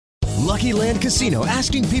Lucky Land Casino,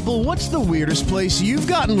 asking people, what's the weirdest place you've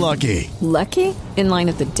gotten lucky? Lucky? In line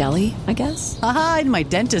at the deli, I guess? Aha, in my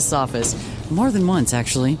dentist's office. More than once,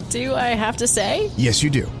 actually. Do I have to say? Yes, you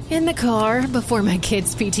do. In the car before my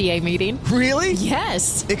kids' PTA meeting. Really?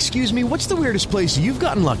 Yes. Excuse me, what's the weirdest place you've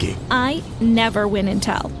gotten lucky? I never win and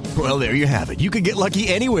tell. Well, there you have it. You can get lucky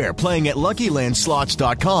anywhere, playing at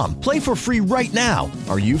LuckyLandSlots.com. Play for free right now.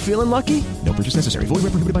 Are you feeling lucky? No purchase necessary. Void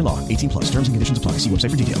where prohibited by law. 18+. Terms and conditions apply. See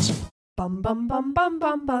website for details. Bum bum bum bum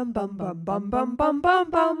bum bum bum bum bum bum bum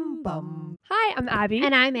bum bum bum. Hi, I'm Abby.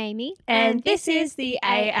 And I'm Amy. And this is the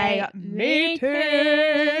AA meeting.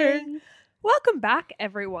 Welcome back,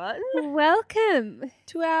 everyone, Welcome.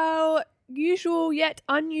 to our usual yet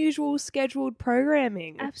unusual scheduled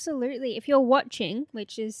programming. Absolutely. If you're watching,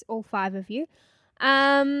 which is all 5 of you,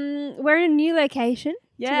 we're in a new location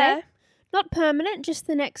today. Not permanent, just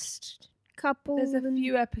the next couple. There's a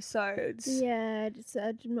few episodes. Yeah,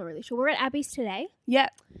 I'm not really sure. We're at Abby's today. Yeah.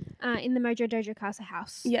 In the Mojo Dojo Casa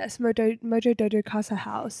house. Yes, Mojo Dojo Casa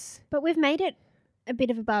house. But we've made it a bit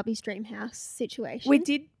of a Barbie's dream house situation. We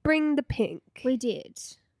did bring the pink. We did.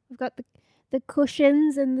 We've got the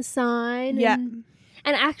cushions and the sign. Yeah. And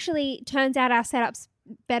actually, turns out our setup's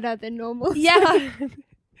better than normal. Yeah.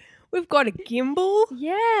 We've got a gimbal.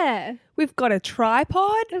 Yeah. We've got a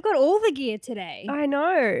tripod. We've got all the gear today. I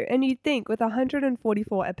know. And you'd think with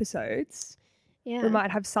 144 episodes, Yeah. we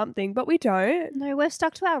might have something, but we don't. No, we're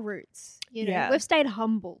stuck to our roots. You know, Yeah. we've stayed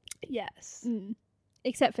humble. Yes.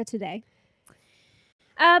 Except for today.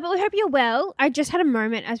 But we hope you're well. I just had a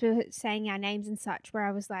moment as we were saying our names and such where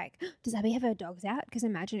I was like, does Abby have her dogs out? Because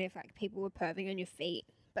imagine if like people were perving on your feet.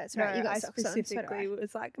 But it's right, you got I socks on. specifically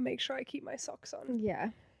was like, make sure I keep my socks on.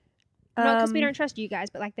 Yeah. Not because we don't trust you guys,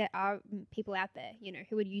 but like there are people out there, you know,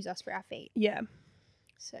 who would use us for our feet. Yeah.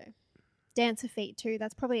 So, dancer feet too.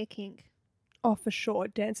 That's probably a kink. Oh, for sure.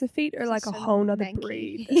 Dancer feet are like a So whole nother manky.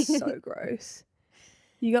 breed. They're so gross.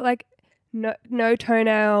 You got like no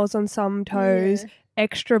toenails on some toes,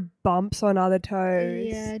 extra bumps on other toes.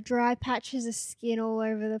 Yeah, dry patches of skin all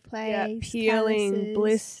over the place. Yeah, peeling, calluses.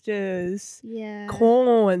 blisters, Yeah.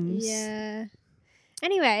 corns. Yeah.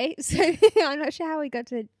 Anyway, so I'm not sure how we got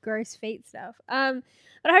to gross feet stuff. But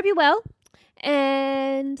I hope you're well.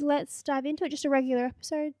 And let's dive into it. Just a regular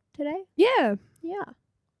episode today. Yeah. Yeah.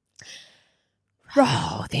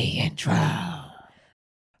 Roll the intro.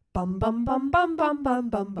 Bum bum bum bum bum bum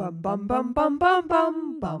bum bum bum bum bum bum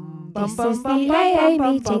bum bum. This is the AA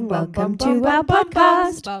meeting. Welcome to our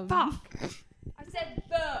podcast. I said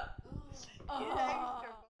the.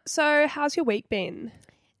 So, how's your week been?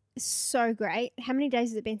 So great. How many days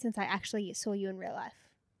has it been since I actually saw you in real life?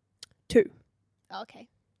 2. Okay.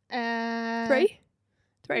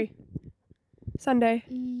 3. Sunday.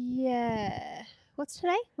 Yeah. What's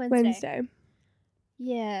today? Wednesday.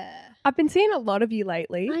 Yeah. I've been seeing a lot of you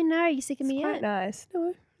lately. I know. You sick of It's me quite yet? nice.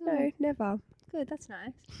 No, never. Good. That's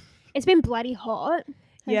nice. It's been bloody hot. hasn't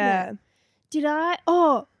Yeah. it? Did I?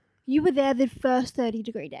 Oh, you were there the first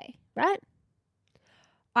 30-degree day, right?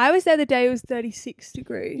 I was there the day it was 36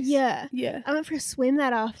 degrees. Yeah. Yeah. I went for a swim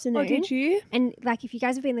that afternoon. Oh, did you? And like, if you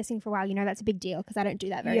guys have been listening for a while, you know that's a big deal because I don't do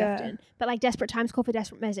that very Yeah. often. But like, desperate times call for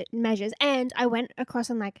desperate measures. And I went across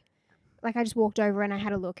and like I just walked over and I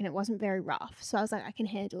had a look and it wasn't very rough. So I was like, I can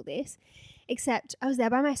handle this. Except I was there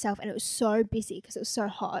by myself and it was so busy because it was so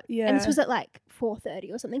hot. Yeah. And this was at like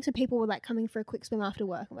 4:30 or something. So people were like coming for a quick swim after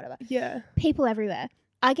work or whatever. Yeah. People everywhere.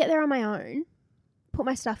 I get there on my own, put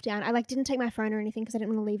my stuff down. I like didn't take my phone or anything because I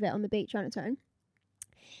didn't want to leave it on the beach on its own.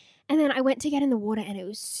 And then I went to get in the water and it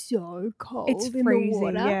was so cold It's in freezing. the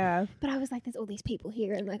water. Yeah. But I was like, there's all these people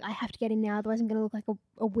here and like I have to get in now, otherwise I'm gonna look like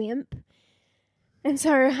a wimp. And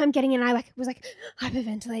so I'm getting in and I like was like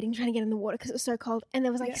hyperventilating, trying to get in the water because it was so cold. And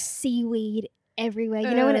there was like seaweed everywhere.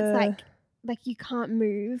 You know when it's like you can't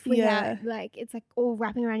move without like it's like all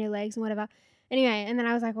wrapping around your legs and whatever. Anyway, and then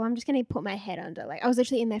I was like, well, I'm just gonna put my head under. Like I was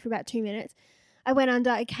literally in there for about 2 minutes. I went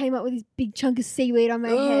under, I came up with this big chunk of seaweed on my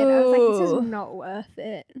head. I was like, this is not worth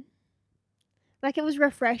it. Like it was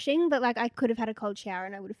refreshing, but like I could have had a cold shower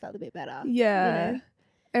and I would have felt a bit better. Yeah. You know?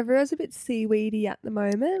 Everyone's a bit seaweedy at the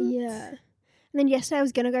moment. Yeah. And then yesterday I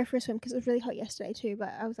was going to go for a swim because it was really hot yesterday too,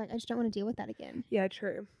 but I was like, I just don't want to deal with that again. Yeah,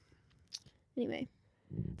 true. Anyway.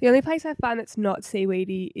 The only place I find that's not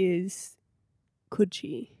seaweedy is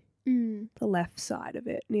Coogee, Do the left side of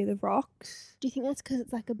it, near the rocks. you think that's because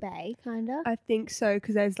it's like a bay, kind of? I think so,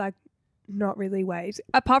 because there's like not really waves.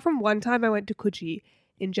 Apart from one time I went to Coogee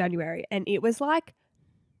in January and it was like,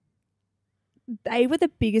 they were the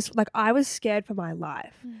biggest, like I was scared for my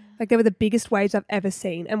life. Like they were the biggest waves I've ever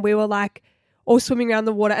seen. And we were like all swimming around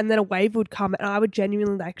the water and then a wave would come and I would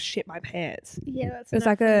genuinely like shit my pants. Yeah, that's It was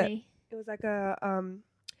enough like for a me. was like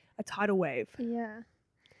a tidal wave. Yeah.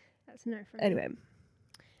 That's no from me. Anyway,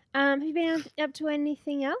 Have you been up to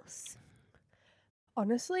anything else?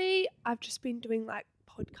 honestly, I've just been doing like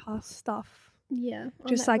podcast stuff, Yeah. On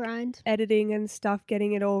Just, that like, grind. editing and stuff,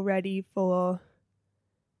 getting it all ready for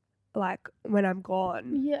like when I'm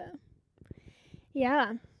gone. Yeah.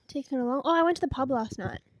 Yeah. Taking it along. Oh, I went to the pub last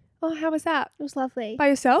night. Oh, how was that? It was lovely. By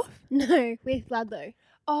yourself? No, with Ladlo.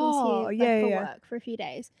 Oh, He's yeah, here, for yeah. work for a few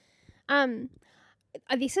days.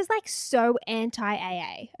 This is like so anti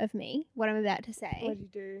AA of me, what I'm about to say. What did you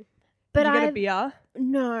do? But did you get a I've beer?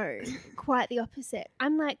 no, quite the opposite.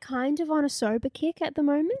 I'm like kind of on a sober kick at the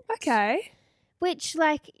moment. Okay. Which,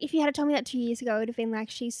 like, if you had told me that 2 years ago, it would have been like,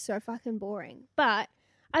 she's so fucking boring. But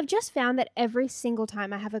I've just found that every single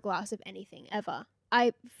time I have a glass of anything ever,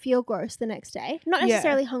 I feel gross the next day. Not Yeah.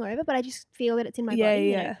 necessarily hungover, but I just feel that it's in my Yeah, body.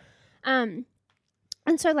 yeah. You know?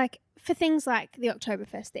 And so, like, for things like the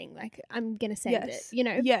Oktoberfest thing, like, I'm going to send it, you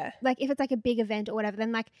know? Yeah. Like, if it's like a big event or whatever,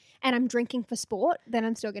 then like, and I'm drinking for sport, then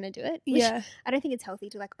I'm still going to do it. Which Yeah. I don't think it's healthy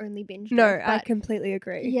to like only binge No, drink, I but completely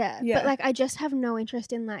agree. yeah. But like, I just have no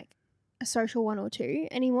interest in like a social one or two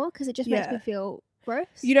anymore because it just makes Yeah. me feel gross.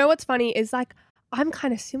 You know what's funny is like I'm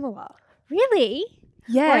kind of similar. Really?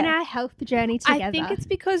 Yeah. We're on our health journey together. I think it's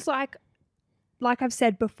because like I've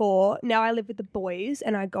said before, now I live with the boys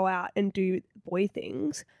and I go out and do boy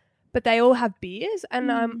things, but they all have beers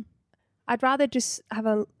and I'd rather just have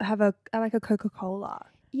a like a Coca-Cola.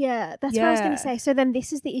 Yeah, that's what I was going Yeah. to say. So then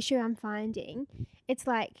this is the issue I'm finding. It's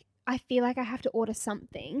like I feel like I have to order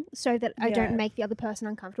something so that I Yeah. don't make the other person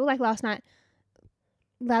uncomfortable. Like last night,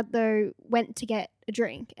 Ladlo went to get a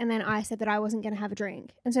drink and then I said that I wasn't going to have a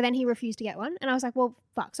drink. And so then he refused to get one. And I was like, well,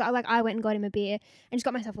 fuck. So I went and got him a beer and just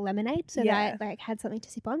got myself a lemonade so Yeah. that I like had something to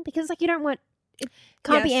sip on because like you don't want, it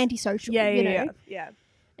can't be Yes. antisocial, Yeah, you know? yeah, yeah.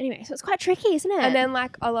 Anyway, so it's quite tricky, isn't it? And then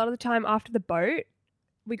like a lot of the time after the boat,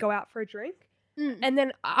 we go out for a drink. Mm. And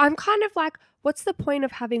then I'm kind of like, what's the point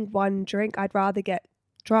of having one drink? I'd rather get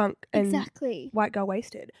drunk and Exactly. white girl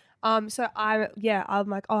wasted. So I'm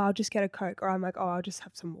like, oh, I'll just get a Coke, or I'm like, oh, I'll just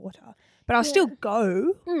have some water. But I'll still Yeah.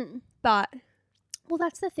 go. Mm. But Well,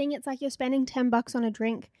 that's the thing. It's like you're spending $10 on a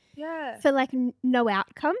drink yeah, for like no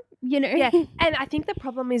outcome, you know? yeah. And I think the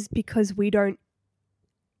problem is because we don't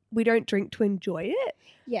drink to enjoy it.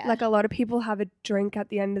 yeah. Like a lot of people have a drink at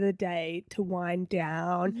the end of the day to wind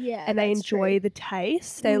down, yeah, and they that's enjoy true. the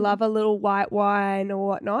taste. They Mm. love a little white wine or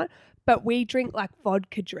whatnot. But we drink like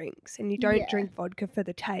vodka drinks, and you don't Yeah. drink vodka for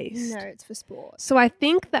the taste. No, it's for sport. So I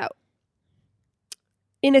think that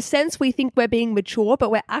in a sense we think we're being mature, but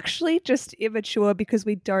we're actually just immature because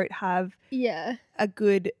we don't have Yeah, a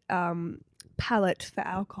good palate for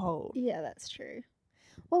alcohol. yeah, that's true.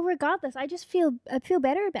 Well, regardless, I feel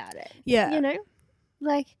better about it. Yeah. You know,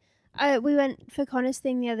 like we went for Connor's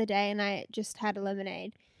thing the other day, and I just had a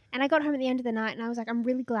lemonade, and I got home at the end of the night, and I was like, I'm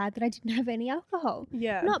really glad that I didn't have any alcohol.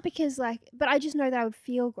 Yeah. Not because but I just know that I would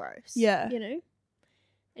feel gross. Yeah. You know.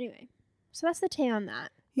 Anyway, so that's the tea on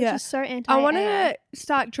that. Yeah. Which is so anti. I want to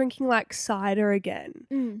start drinking like cider again,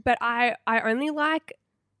 Mm, but I only like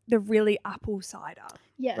the really apple cider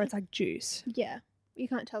yeah. where it's like juice. Yeah. You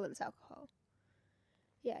can't tell that it's alcohol.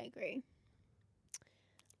 Yeah, I agree.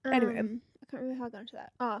 Anyway. I can't remember how I got into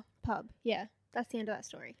that. Oh, pub. Yeah. That's the end of that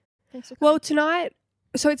story. Thanks for Well, coming. tonight,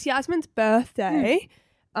 so it's Yasmin's birthday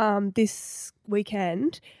this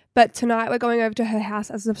weekend, but tonight we're going over to her house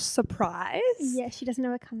as a surprise. Yeah, she doesn't know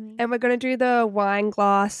we're coming. And we're going to do the wine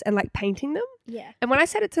glass and like painting them. Yeah. And when I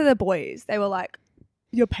said it to the boys, they were like,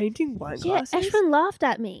 "You're painting wine Yeah, glasses?" everyone laughed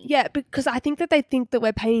at me. Yeah, because I think that they think that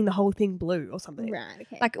we're painting the whole thing blue or something. Right,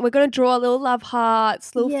 okay. Like we're going to draw little love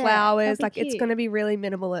hearts, little Yeah, flowers. that'd be Like it's cute. going to be really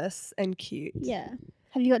minimalist and cute. yeah.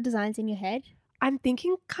 Have you got designs in your head? I'm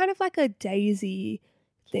thinking kind of like a daisy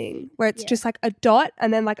thing where it's Yeah. just like a dot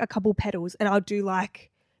and then like a couple petals, and I'll do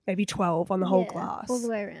like maybe 12 on the whole Yeah, glass. all the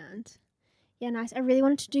way around. Yeah, nice. I really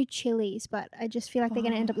wanted to do chilies, but I just feel like they're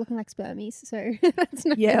going to end up looking like spermies, so that's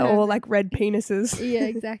not Yeah, gonna- or like red penises. yeah,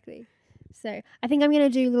 exactly. So I think I'm going to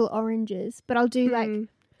do little oranges, but I'll do Mm.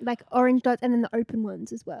 like orange dots and then the open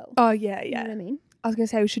ones as well. Oh yeah, You know yeah. what I mean? I was gonna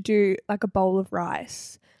say we should do like a bowl of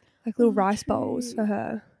rice, like little Oh, rice bowls true. for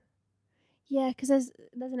her. Yeah, because there's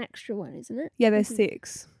an extra one, isn't it? Yeah, there's Mhm.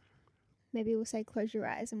 6. Maybe we'll say close your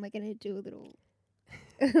eyes and we're going to do a little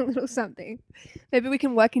a little something. Maybe we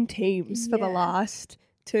can work in teams for the Yeah. last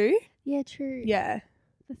 2. Yeah, true. Yeah.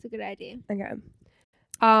 That's a good idea. Okay.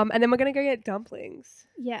 And then we're gonna go get dumplings.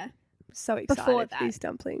 Yeah. So excited Before for that. these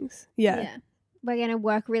dumplings. Yeah. We're going to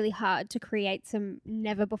work really hard to create some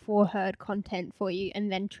never before heard content for you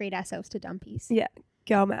and then treat ourselves to dumpies. Yeah.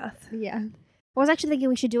 Girl math. Yeah. I was actually thinking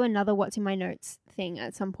we should do another What's in My Notes thing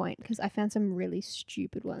at some point because I found some really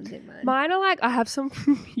stupid ones in mine. Mine are like, I have some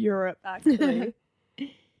from Europe actually.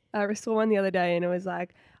 I saw one the other day and it was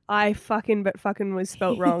like, I fucking was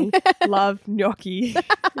spelt wrong. Love gnocchi.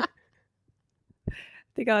 I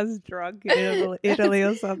think I was drunk in Italy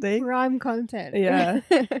or something. Prime content. Yeah.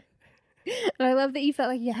 And I love that you felt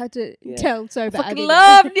like you had to tell so bad. Fucking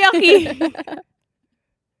love gnocchi.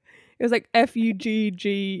 It was like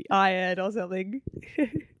Fuggin or something.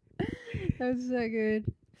 That's so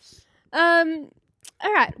good. All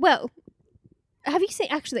right. Well, have you seen,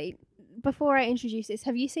 actually, before I introduce this,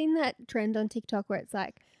 have you seen that trend on TikTok where it's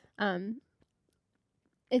like the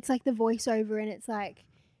voiceover and it's like,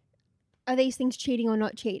 are these things cheating or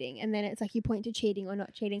not cheating? And then it's like you point to cheating or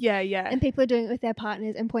not cheating. Yeah, yeah. And people are doing it with their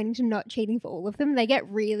partners and pointing to not cheating for all of them. They get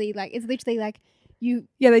really like, it's literally like you.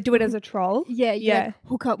 Yeah, they do it as a troll. Yeah, you Yeah. like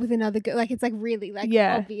hook up with another girl. Like it's like really like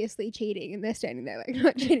obviously cheating and they're standing there like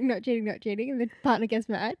not cheating, not cheating, not cheating. And the partner gets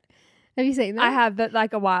mad. Have you seen that? I have, but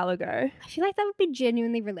like a while ago. I feel like that would be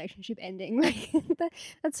genuinely relationship ending. Like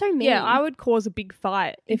that's so mean. Yeah, I would cause a big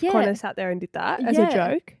fight if Yeah. Connor sat there and did that as a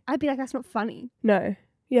Yeah. joke. I'd be like, that's not funny. No.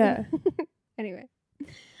 Yeah. Anyway.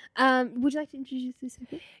 Would you like to introduce this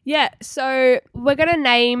segment? Yeah, so we're going to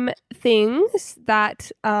name things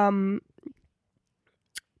that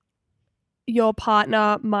your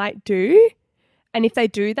partner might do. And if they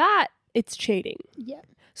do that, it's cheating. Yeah.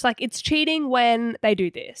 So, like, it's cheating when they do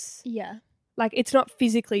this. Yeah. Like, it's not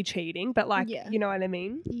physically cheating, but, like, Yeah. you know what I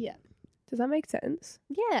mean? Yeah. Does that make sense?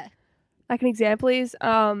 Yeah. Like, an example is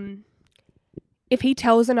if he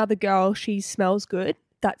tells another girl she smells good,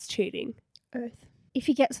 that's cheating. Earth. If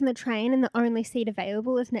he gets on the train and the only seat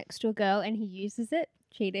available is next to a girl and he uses it,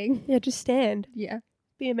 cheating. Yeah, just stand. Yeah.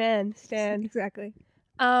 Be a man. Stand. Exactly.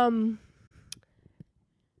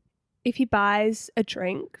 If he buys a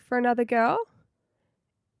drink for another girl,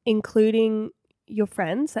 including your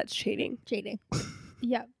friends, that's cheating. Cheating.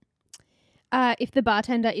 Yeah. If the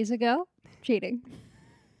bartender is a girl, cheating.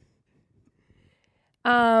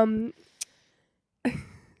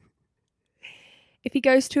 If he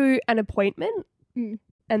goes to an appointment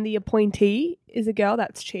and the appointee is a girl,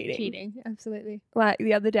 that's cheating. Cheating, absolutely. Like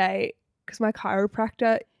the other day, because my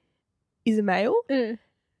chiropractor is a male and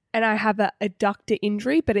I have a adductor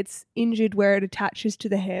injury, but it's injured where it attaches to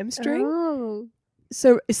the hamstring. Oh.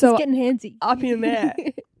 So He's getting handsy. up in there.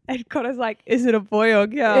 And Connor's like, is it a boy or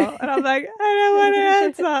girl? And I'm like,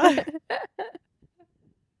 I don't want to answer.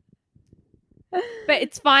 But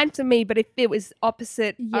it's fine to me. But if it was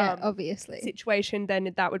opposite obviously. situation,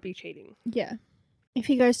 then that would be cheating. Yeah. If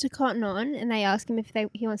he goes to Cotton On and they ask him if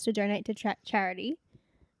he wants to donate to charity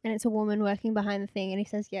and it's a woman working behind the thing and he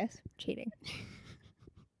says yes, cheating.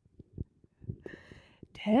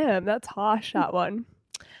 Damn, that's harsh, that one.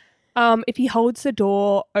 If he holds the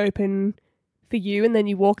door open for you and then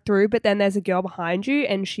you walk through, but then there's a girl behind you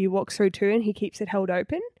and she walks through too and he keeps it held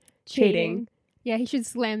open, cheating. Yeah, he should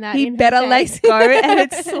slam that He in better her let face. go and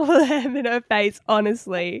it's slam in her face,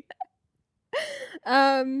 honestly.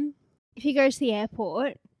 If he goes to the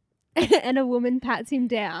airport and a woman pats him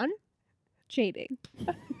down, cheating.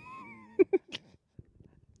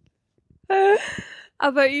 I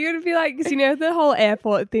thought you were going to be like, because you know the whole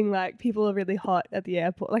airport thing, like people are really hot at the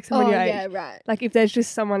airport, like someone your age. yeah, right. Like if there's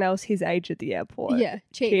just someone else his age at the airport. Yeah,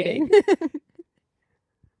 cheating.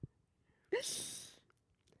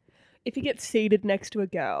 If he gets seated next to a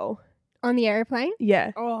girl. On the airplane?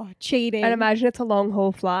 Yeah. Oh, cheating. And imagine it's a long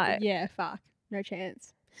haul flight. Yeah, fuck. No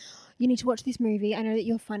chance. You need to watch this movie. I know that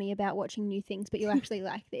you're funny about watching new things, but you'll actually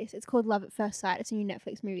like this. It's called Love at First Sight. It's a new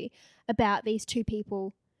Netflix movie about these two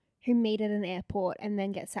people who meet at an airport and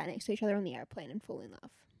then get sat next to each other on the airplane and fall in love.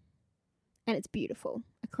 And it's beautiful.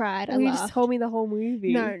 I cried. I You laughed. just told me the whole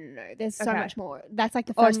movie. No. There's so Okay. much more. That's like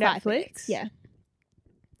the On first 5 Netflix? minutes. Yeah.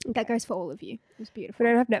 That goes for all of you. It was beautiful. We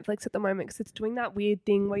don't have Netflix at the moment because it's doing that weird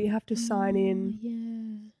thing where you have to sign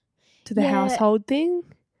in to the Yeah. household thing.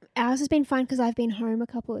 Ours has been fine because I've been home a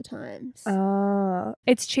couple of times.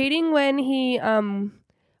 It's cheating when he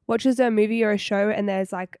watches a movie or a show and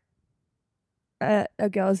there's like a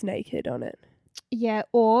girl's naked on it. Yeah,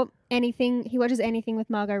 or anything. He watches anything with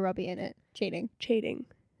Margot Robbie in it. Cheating. Cheating.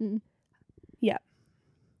 Mm. Yeah.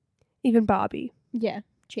 Even Barbie. Yeah,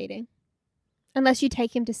 cheating. Unless you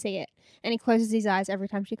take him to see it and he closes his eyes every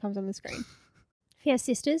time she comes on the screen. If he has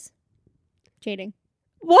sisters, cheating.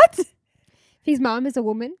 What? If his mom is a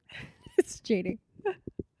woman, it's cheating.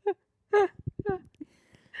 I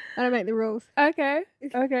don't make the rules. Okay.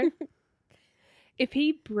 If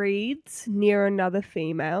he breathes near another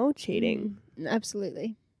female, cheating.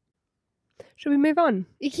 Absolutely. Should we move on?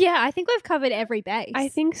 Yeah, I think we've covered every base. I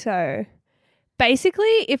think so.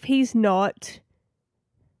 basically, if he's not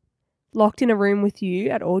locked in a room with you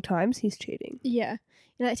at all times, he's cheating. Yeah.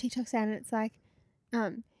 You know that TikTok sound and it's like,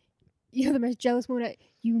 you're the most jealous woman.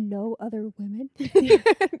 You know other women. You're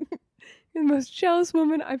the most jealous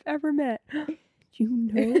woman I've ever met. You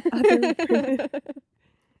know other women.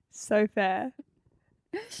 So fair.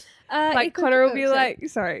 Like Connor will be like,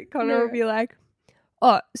 Connor will be like,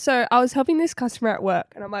 oh, so I was helping this customer at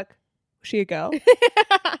work, and I'm like, was she a girl?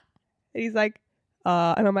 And he's like,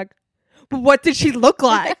 and I'm like, but what did she look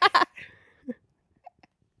like?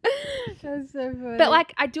 That's so funny. But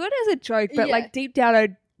like, I do it as a joke, but like deep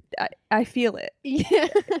down, I feel it. Yeah.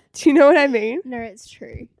 Do you know what I mean? No, it's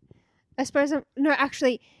true. I suppose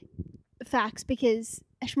actually, facts, because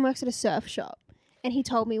Ashton works at a surf shop, and he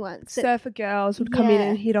told me once that, Surfer girls would come in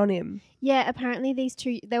and hit on him. yeah, apparently these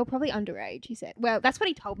two, they were probably underage, he said. Well, that's what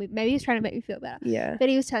he told me. Maybe he was trying to make me feel better. Yeah. But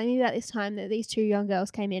he was telling me about this time that these two young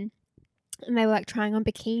girls came in and they were like trying on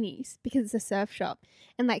bikinis because it's a surf shop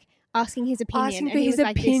and like asking his opinion. Asking and for he his was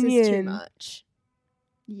like, this is too opinion. much.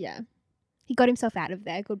 Yeah. He got himself out of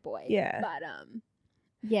there. Good boy. Yeah. But,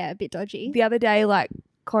 yeah, a bit dodgy. The other day, like,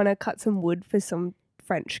 Connor cut some wood for some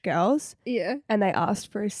French girls, Yeah. and they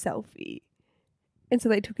asked for a selfie. And so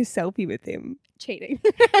they took a selfie with him. Cheating.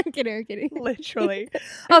 I'm kidding. Literally.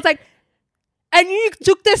 I was like, and you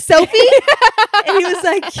took the selfie? And he was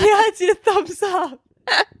like, yeah, I did a thumbs up.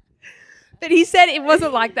 But he said it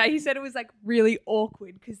wasn't like that. He said it was like really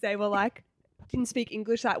awkward because they were like, didn't speak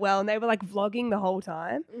English that well, and they were like vlogging the whole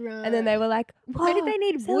time. Right. And then they were like, Why did they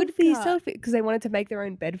need wood cut? selfie? Because they wanted to make their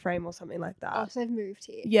own bed frame or something like that. Oh, so they've moved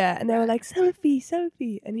here. Yeah, and they were like,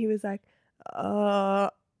 selfie. And he was like, and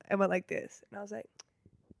went like this. And I was like,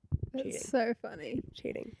 cheating. That's so funny.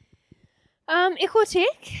 Cheating. Equal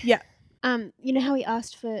tick. Yeah. You know how he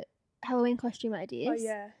asked for Halloween costume ideas? Oh,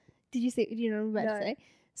 yeah. Did you know what I'm about No. to say?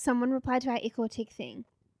 Someone replied to our equal tick thing.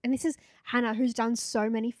 And this is Hannah, who's done so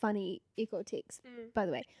many funny equal ticks, by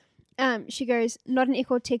the way. She goes, not an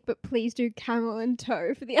equal tick, but please do camel and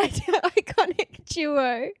toe for the iconic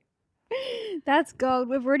duo. That's gold.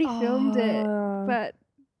 We've already filmed it, but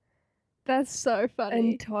that's so funny.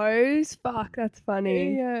 And toes? Fuck, that's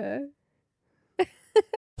funny. Yeah.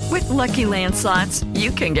 With Lucky Land Slots, you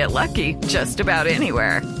can get lucky just about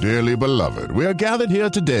anywhere. Dearly beloved, we are gathered here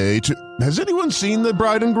today to... Has anyone seen the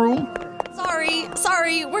bride and groom?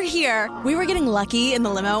 Sorry, we're here. We were getting lucky in the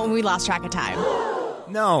limo and we lost track of time.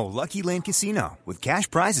 No, Lucky Land Casino, with cash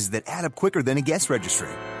prizes that add up quicker than a guest registry.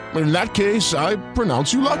 In that case, I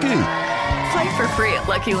pronounce you lucky. Play for free at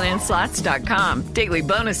LuckyLandSlots.com. Daily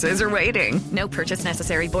bonuses are waiting. No purchase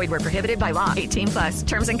necessary. Void where prohibited by law. 18+.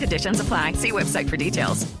 Terms and conditions apply. See website for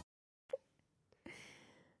details.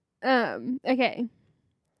 Okay.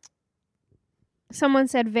 Someone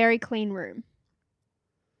said very clean room.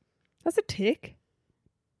 That's a tick.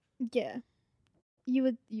 Yeah. You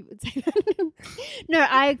would say that. No,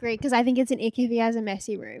 I agree, because I think it's an ick if he has a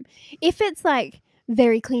messy room. If it's like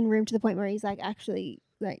very clean room to the point where he's like actually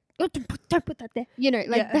like, oh, don't put that there. You know,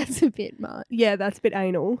 like that's a bit much. Yeah, that's a bit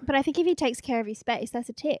anal. But I think if he takes care of his space, that's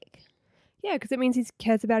a tick. Yeah, because it means he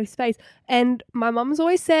cares about his space. And my mum's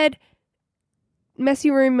always said, messy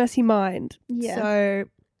room, messy mind. Yeah. So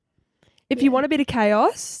if you want a bit of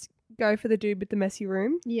chaos, go for the dude with the messy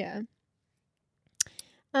room. Yeah.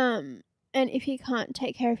 And if he can't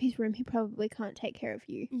take care of his room, he probably can't take care of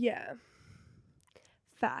you. Yeah.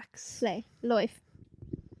 Facts. Slay. Loif.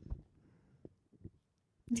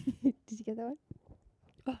 Did you get that one?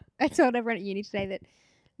 Oh. I told everyone at uni today that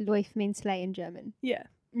Loif means slay in German. Yeah.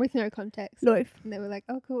 With no context. Loif. And they were like,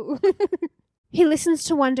 oh, cool. He listens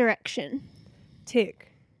to One Direction.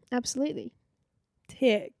 Tick. Absolutely.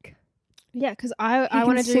 Tick. Yeah, because I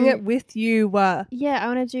want to sing it with you. Yeah, I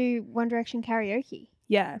want to do One Direction karaoke.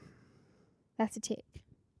 Yeah. That's a tick.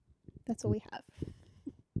 That's all we have.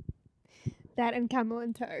 That and camel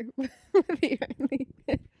and toe were the only.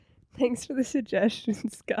 Thanks for the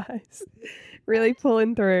suggestions, guys. Really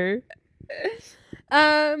pulling through.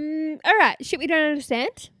 All right. Shit we don't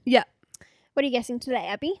understand. Yeah. What are you guessing today,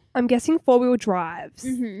 Abby? I'm guessing 4-wheel drives.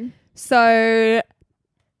 Mm-hmm. So,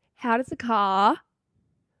 how does a car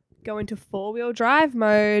go into 4-wheel drive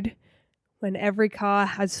mode when every car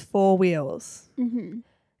has 4 wheels? Mm-hmm.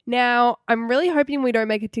 Now, I'm really hoping we don't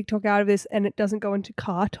make a TikTok out of this and it doesn't go into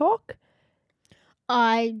car talk.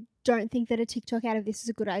 I don't think that a TikTok out of this is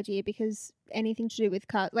a good idea, because anything to do with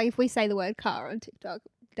car, like if we say the word car on TikTok,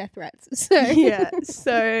 death threats. So Yeah.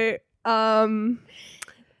 So,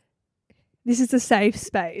 this is a safe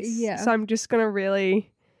space. Yeah. So I'm just going to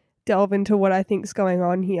really delve into what I think's going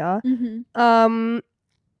on here. Mm-hmm.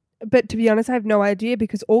 But to be honest, I have no idea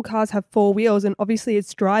because all cars have 4 wheels and obviously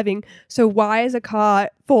it's driving. So why is a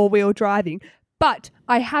car 4-wheel driving? But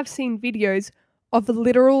I have seen videos of the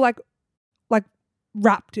literal like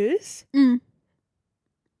raptors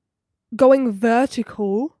going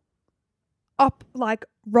vertical up like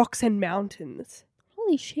rocks and mountains.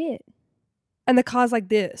 Holy shit. And the car's like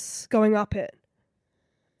this, going up it.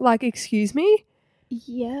 Like, excuse me?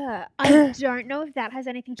 Yeah. I don't know if that has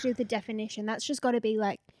anything to do with the definition. That's just got to be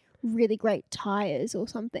like really great tires or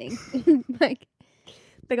something. Like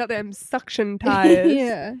they got them suction tires.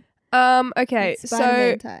 Yeah. Okay, Like so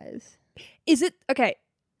Spider-Man tires. is it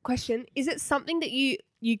question, is it something that you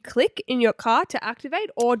click in your car to activate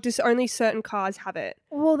or does only certain cars have it?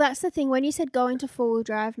 Well, that's the thing. When you said go into 4-wheel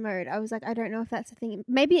drive mode, I was like, I don't know if that's a thing.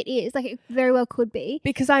 Maybe it is. Like, it very well could be.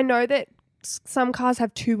 Because I know that some cars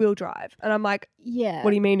have 2-wheel drive and I'm like, Yeah. what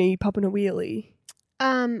do you mean, are you popping a wheelie?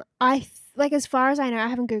 Like, as far as I know, I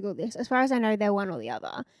haven't Googled this. As far as I know, they're one or the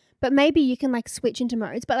other. But maybe you can like switch into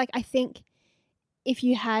modes. But like, I think if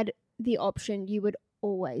you had the option, you would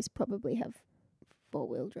always probably have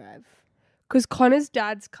 4-wheel drive. Because Connor's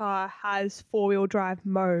dad's car has 4-wheel drive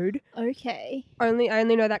mode. Okay. I only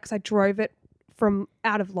know that because I drove it from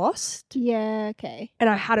out of Lost. Yeah, okay. And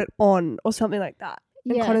I had it on or something like that.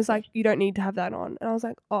 And Yeah, Connor's okay. like, you don't need to have that on. And I was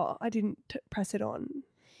like, oh, I didn't press it on.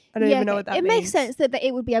 I don't even know what that it means. It makes sense that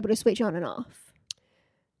it would be able to switch on and off.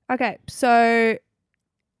 Okay, so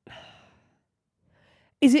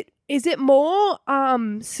is it more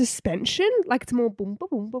suspension? Like it's more boom, boom,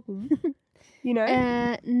 boom, boom, boom. You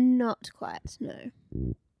know? Not quite, no.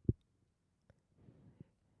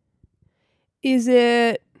 Does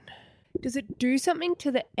it do something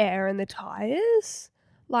to the air in the tires?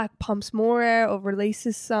 Like pumps more air or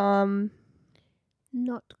releases some?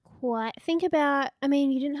 Not quite. Think about, I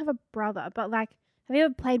mean, you didn't have a brother, but like, have you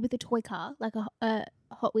ever played with a toy car? Like a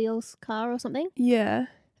Hot Wheels car or something? Yeah. Have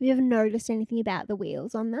you ever noticed anything about the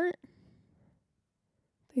wheels on that?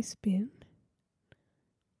 They spin.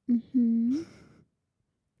 Mm-hmm.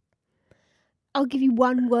 I'll give you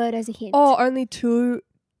one word as a hint. Oh, only 2,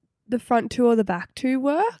 the front 2 or the back 2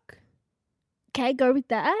 work? Okay, go with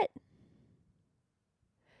that.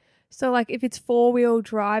 So like if it's 4-wheel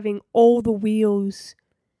driving, all the wheels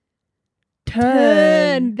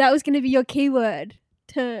turn. That was going to be your keyword.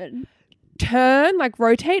 Turn. Turn, like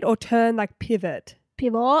rotate, or turn like pivot?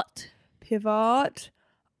 Pivot. Pivot.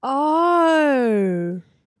 Oh.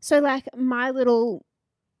 So like my little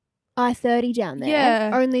i30 down there,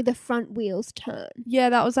 Yeah. only the front wheels turn. Yeah,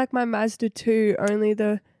 that was like my Mazda 2, only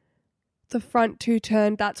the front 2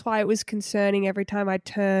 turned. That's why it was concerning every time I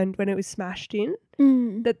turned when it was smashed in.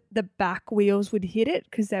 That the back wheels would hit it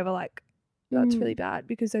because they were like, that's really bad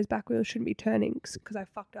because those back wheels shouldn't be turning because I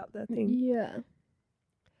fucked up the thing. Yeah.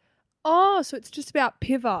 Oh, so it's just about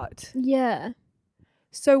pivot. Yeah.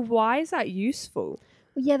 So why is that useful?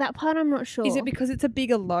 Yeah, that part I'm not sure. Is it because it's a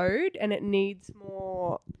bigger load and it needs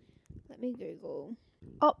more? Let me Google.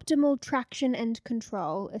 Optimal traction and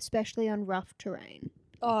control, especially on rough terrain.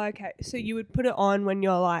 Oh, okay. So you would put it on when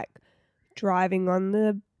you're like driving on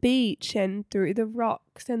the beach and through the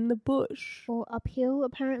rocks and the bush. Or uphill,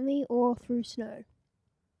 apparently, or through snow.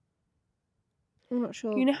 I'm not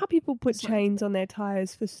sure. You know how people put chains on their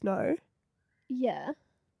tires for snow? Yeah.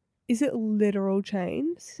 Is it literal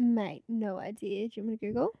chains? Mate, no idea. Do you want me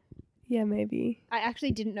to Google? Yeah, maybe. I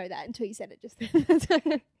actually didn't know that until you said it just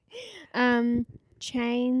then.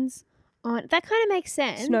 Chains on... That kind of makes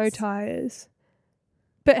sense. Snow tires.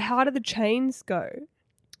 But how do the chains go?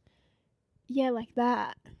 Yeah, like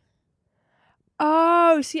that.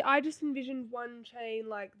 Oh, see, I just envisioned one chain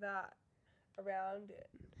like that around it.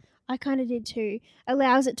 I kind of did too.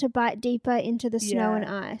 Allows it to bite deeper into the snow and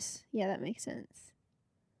Yeah. ice. Yeah, that makes sense.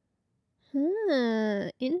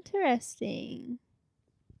 Interesting.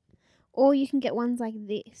 Or you can get ones like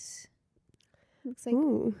this. Looks like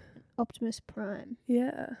Ooh, Optimus Prime.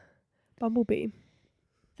 yeah. Bumblebee.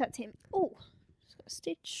 That's him. Oh, it's got a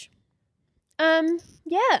stitch.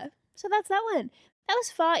 Yeah. So that's that one. That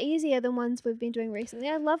was far easier than ones we've been doing recently.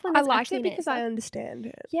 I love when I there's like actually it an because I answer. understand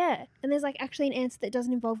it. Yeah, and there's like actually an answer that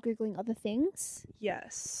doesn't involve Googling other things.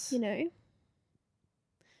 Yes. You know.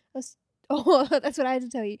 Oh, that's what I had to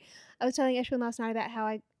tell you. I was telling Ashwin last night about how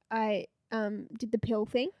I did the pill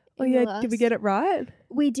thing. Oh in the yeah, did we last- get it right?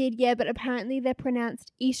 We did, yeah, but apparently they're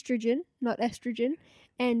pronounced estrogen, not estrogen.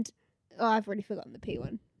 And I've already forgotten the P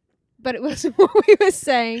one. But it wasn't what we were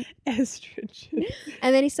saying. Estrogen.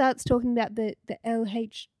 And then he starts talking about the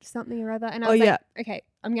LH something or other. And I Oh, was yeah. like, okay,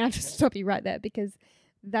 I'm going to have to stop you right there because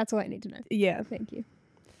that's all I need to know. Yeah. Thank you.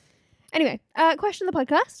 Anyway, question of the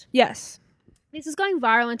podcast. Yes. This is going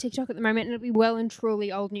viral on TikTok at the moment, and it'll be well and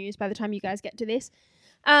truly old news by the time you guys get to this.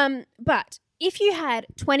 But if you had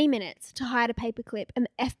 20 minutes to hide a paperclip and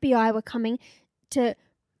the FBI were coming to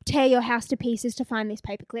tear your house to pieces to find this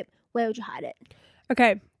paperclip, where would you hide it?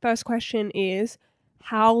 Okay, first question is,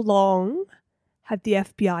 how long have the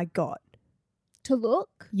FBI got? To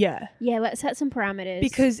look? Yeah. Yeah, let's set some parameters.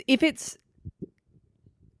 Because if it's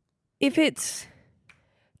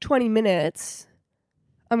 20 minutes,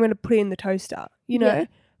 I'm going to put it in the toaster, you know? Yeah.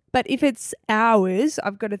 But if it's hours,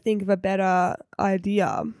 I've got to think of a better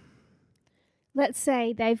idea. Let's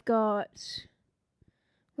say they've got,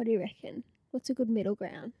 what do you reckon? What's a good middle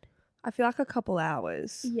ground? I feel like a couple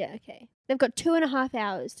hours. Yeah, okay. They've got 2.5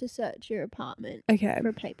 hours to search your apartment Okay. for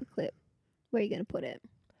a paperclip. Where are you going to put it?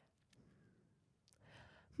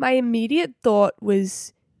 My immediate thought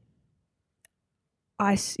was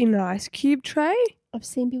ice in an ice cube tray. I've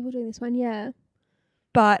seen people doing this one, yeah.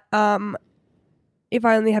 But if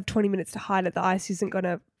I only have 20 minutes to hide it, the ice isn't going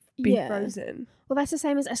to be Yeah. frozen. Well, that's the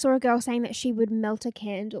same as I saw a girl saying that she would melt a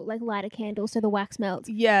candle, like light a candle so the wax melts.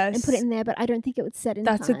 Yes. And put it in there, but I don't think it would set in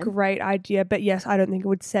time. That's a great idea. But yes, I don't think it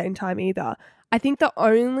would set in time either. I think the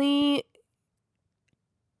only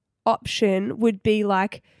option would be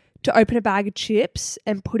like to open a bag of chips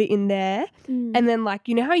and put it in there. And then like,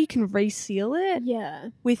 you know how you can reseal it? Yeah.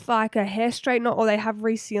 With like a hair straightener, or they have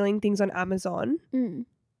resealing things on Amazon.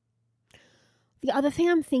 The other thing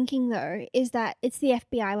I'm thinking, though, is that it's the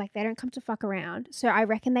FBI. Like, they don't come to fuck around. So I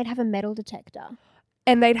reckon they'd have a metal detector.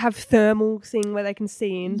 And they'd have thermal thing where they can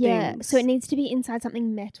see in things. So it needs to be inside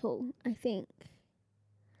something metal, I think.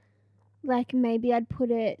 Like, maybe I'd put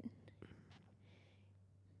it...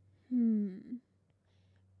 You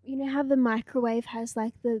know how the microwave has,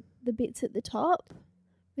 like, the bits at the top?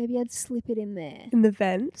 Maybe I'd slip it in there. In the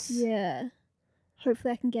vents? Yeah.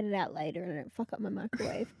 Hopefully I can get it out later and I don't fuck up my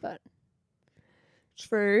microwave, but...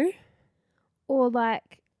 True. Or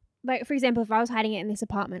like for example, if I was hiding it in this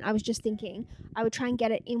apartment, I was just thinking I would try and get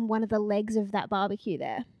it in one of the legs of that barbecue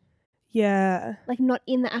there. Yeah. Like not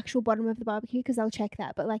in the actual bottom of the barbecue because I'll check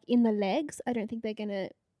that, but like in the legs, I don't think they're gonna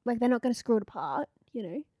they're not gonna screw it apart, you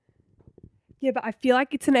know? Yeah, but I feel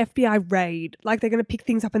like it's an FBI raid. Like they're gonna pick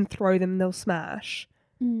things up and throw them and they'll smash.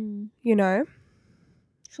 You know?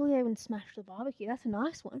 Surely they wouldn't smash the barbecue. That's a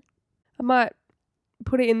nice one. I might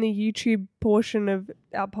put it in the YouTube portion of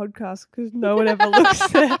our podcast because no one ever looks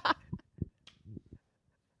there.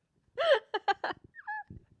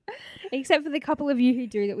 Except for the couple of you who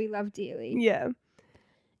do that we love dearly. Yeah.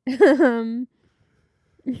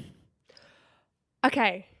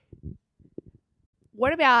 Okay.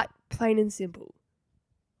 What about plain and simple?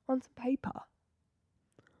 On some paper.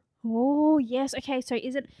 Oh, yes. Okay, so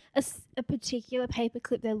is it a particular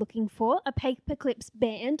paperclip they're looking for? A paperclip's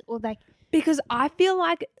band or like... Because I feel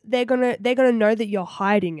like they're gonna know that you're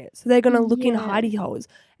hiding it, so they're gonna look in hidey holes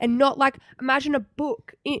and not like imagine a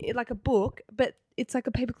book, like a book, but it's like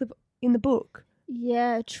a paperclip in the book.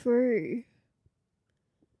 Yeah, true.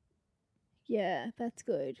 Yeah, that's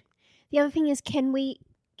good. The other thing is, can we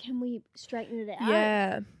straighten it out?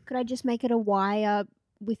 Yeah. Could I just make it a wire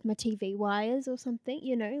with my TV wires or something?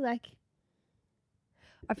 You know, like.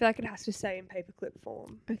 I feel like it has to stay in paperclip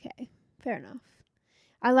form. Okay, fair enough.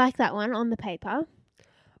 I like that one on the paper.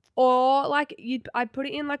 Or like I'd put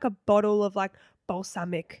it in like a bottle of like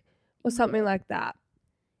balsamic or something like that.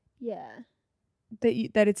 Yeah.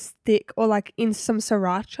 That it's thick, or like in some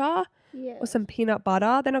sriracha Yeah. or some peanut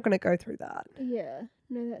butter. They're not going to go through that. Yeah.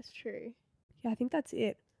 No, that's true. Yeah, I think that's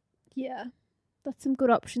it. Yeah. That's some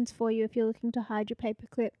good options for you if you're looking to hide your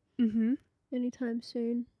paperclip anytime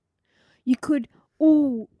soon. You could,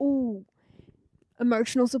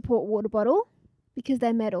 emotional support water bottle. Because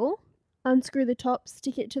they're metal, unscrew the top,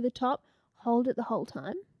 stick it to the top, hold it the whole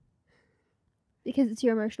time. Because it's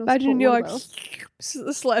your emotional support Imagine you're water like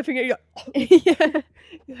bottle. slapping it, Yeah.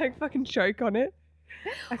 you like fucking choke on it.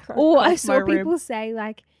 I saw people say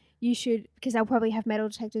like you should, because they'll probably have metal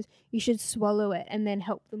detectors, you should swallow it and then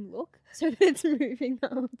help them look so that it's moving the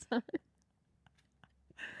whole time.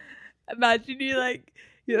 Imagine you're like,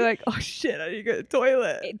 oh shit, I need to go to the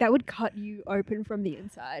toilet. That would cut you open from the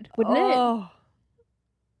inside, wouldn't it?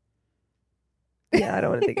 Yeah, I don't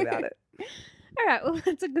want to think about it. All right, well,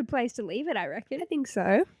 that's a good place to leave it, I reckon. I think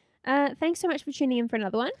so. Thanks so much for tuning in for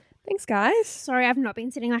another one. Thanks, guys. Sorry, I've not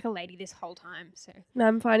been sitting like a lady this whole time. So no,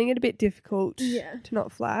 I'm finding it a bit difficult to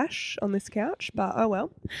not flash on this couch, but oh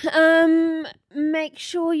well. Make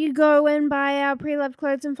sure you go and buy our pre-loved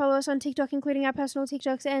clothes and follow us on TikTok, including our personal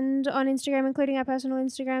TikToks, and on Instagram, including our personal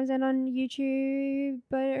Instagrams, and on YouTube,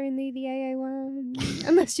 but only the AA one.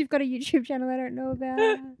 Unless you've got a YouTube channel I don't know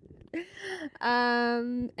about.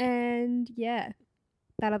 And yeah,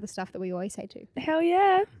 that other stuff that we always say too. Hell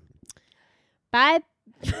yeah. Bye.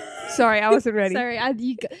 Sorry, I wasn't ready. Sorry,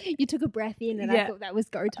 you took a breath in and I thought that was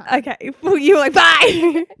go time. Okay. Well, you were like,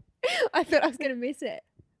 bye. I thought I was going to miss it.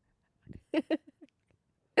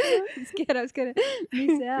 I'm scared I was going to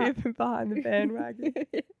miss out. We've been behind the bandwagon.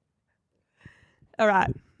 All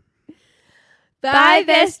right. Bye,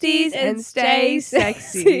 besties, and stay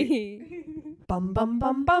sexy. Bum bum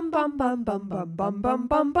bum bum bum bum bum bum bum bum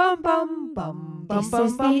bum bum bum bum. This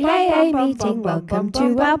is the AA meeting. Welcome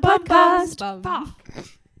to our podcast. Fuck.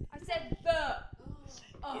 I said the.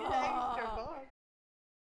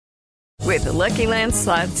 With the Lucky Land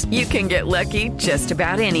Slots, you can get lucky just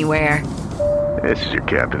about anywhere. This is your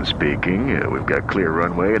captain speaking. We've got clear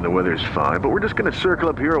runway and the weather's fine, but we're just going to circle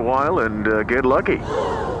up here a while and get lucky.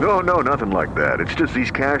 No, nothing like that. It's just these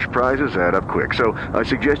cash prizes add up quick. So I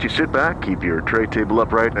suggest you sit back, keep your tray table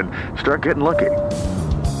upright, and start getting lucky.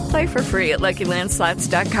 Play for free at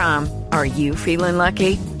LuckyLandSlots.com. Are you feeling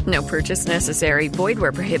lucky? No purchase necessary. Void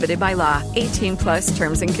where prohibited by law. 18+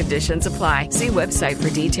 terms and conditions apply. See website for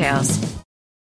details.